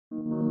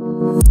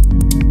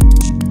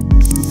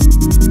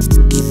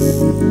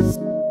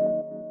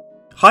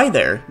Hi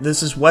there,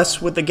 this is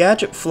Wes with the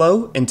Gadget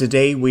Flow, and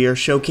today we are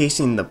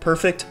showcasing the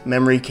Perfect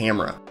Memory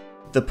Camera.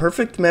 The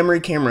Perfect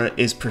Memory Camera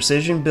is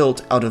precision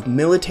built out of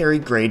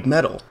military-grade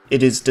metal.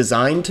 It is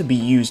designed to be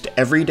used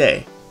every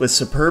day, with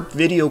superb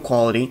video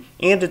quality,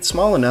 and it's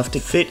small enough to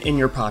fit in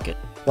your pocket,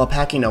 while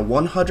packing a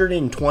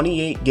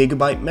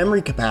 128GB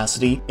memory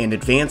capacity and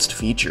advanced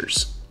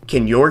features.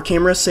 Can your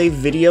camera save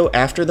video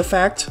after the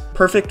fact?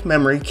 Perfect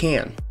Memory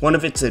can. One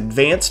of its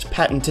advanced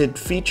patented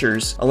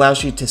features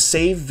allows you to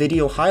save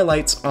video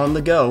highlights on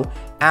the go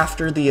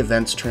after the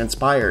events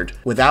transpired,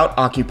 without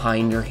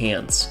occupying your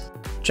hands.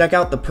 Check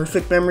out the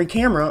Perfect Memory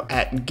Camera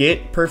at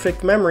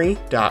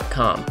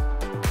getperfectmemory.com.